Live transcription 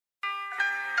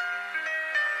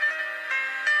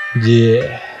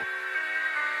Yeah.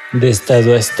 De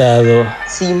estado a estado.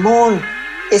 Simón,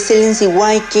 es el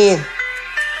Wiker.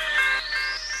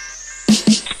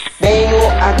 Vengo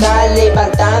acá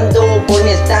levantando por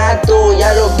mi estado.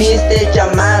 Ya lo viste,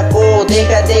 chamaco,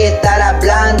 deja de estar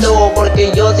hablando,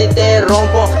 porque yo si te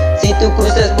rompo si tú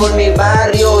cruzas por mi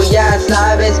barrio. Ya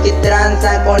sabes que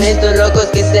tranza con estos locos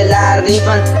que se la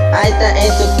rifan. Ahí está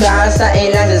en tu casa,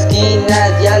 en las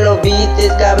esquinas. Ya lo viste,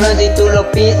 cabrón, si tú lo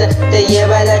pisas te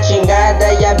lleva la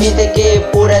chingada. Ya viste que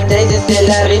pura 13 se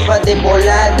la rifa de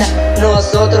volada.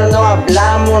 Nosotros no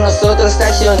hablamos, nosotros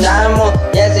accionamos.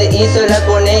 Ya se hizo la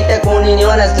conecta con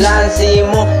Unión Aztlán,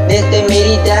 Simón. Desde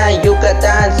Mérida,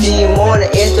 Yucatán, Simón.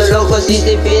 Estos locos si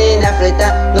se vienen a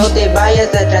fletar, no te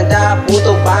vayas a chantar,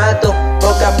 puto vato.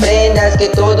 Porque aprendas que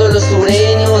todos los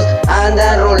sureños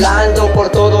andan rolando por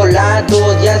todos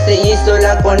lados. Ya se hizo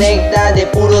la conecta de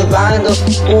puros bandos,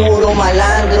 puro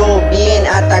malandro, bien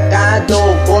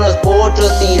atacado, con los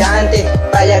pochos tirantes,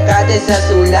 payacates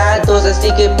azulados.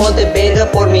 Así que ponte verga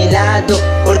por mi lado,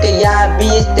 porque ya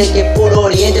viste que puro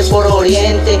oriente por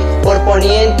oriente, por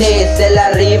poniente se la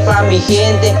rifa mi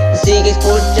gente. Así que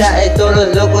escucha a todos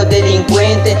los locos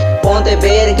delincuentes, ponte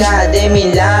verga de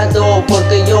mi lado,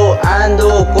 porque yo ando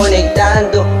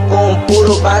conectando con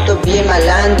puro vato bien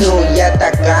malandro y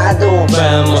atacado.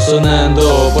 Vamos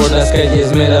sonando por las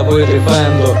calles, me la voy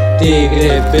rifando.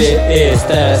 Tigre B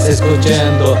estás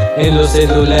escuchando en los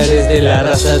celulares de la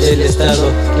raza del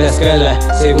estado. La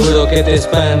escala seguro que te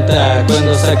espanta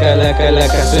cuando saca la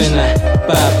calaca, suena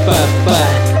pa pa pa.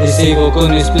 Y sigo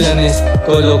con mis planes,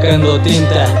 colocando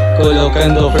tinta,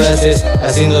 colocando frases,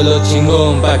 haciéndolo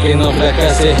chingón pa' que no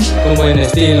fracase. Con buen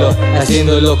estilo,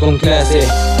 haciéndolo con clase.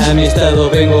 A mi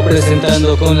estado vengo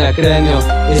presentando con la cráneo.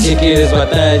 Y si quieres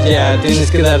batalla,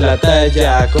 tienes que dar la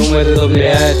talla. Como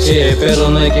RWH, pero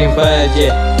no hay quien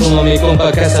falle. Como mi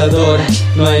compa cazador,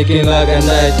 no hay quien lo haga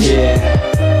andalle.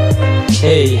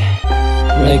 Hey,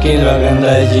 no hay quien lo haga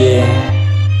andalle.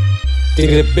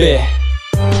 Tigre B.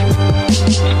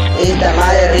 Esta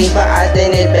madre rifa hasta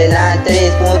en el penal,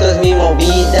 3 puntos mi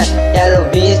movida. Ya lo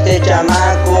viste,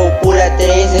 chamaco, pura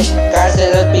 13.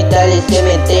 Cárcel, hospital y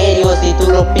cementerio. Si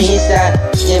tú lo pisas,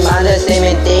 te manda al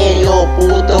cementerio,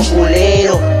 puto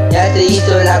culero. Ya se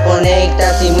hizo la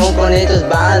conecta, Simón, con estos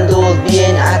bandos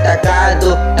bien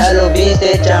atacados. Ya lo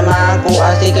viste, chamaco,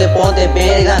 así que ponte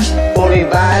verga por mi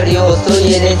barrio.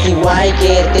 Soy el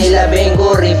Wiker, te la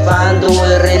vengo rifando,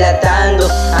 relatando,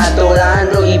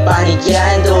 atorando y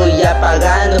paniqueando y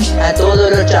apagando a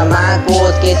todos los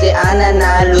chamacos que se andan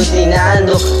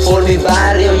alucinando por mi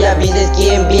barrio. Ya viste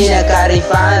quién viene acá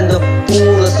rifando,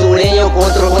 puro sureño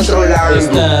controlado.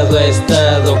 Estado a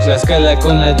estado, Tlaxcala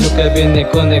con la yuca viene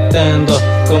conectando,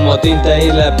 como tinta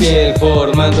y la piel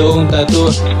formando un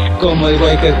tatú. Como el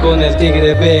Wiker con el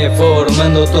Tigre B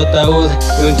formando tu ataúd.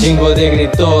 Y un chingo de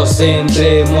gritos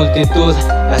entre multitud,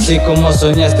 así como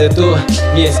soñaste tú.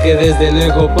 Y es que desde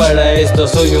luego para esto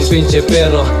soy un pinche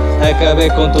perro. Acabé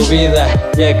con tu vida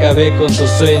y acabé con tu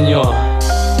sueño.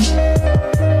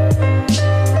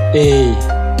 Ey,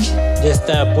 ya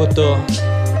está, puto.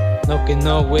 No que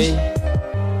no, güey.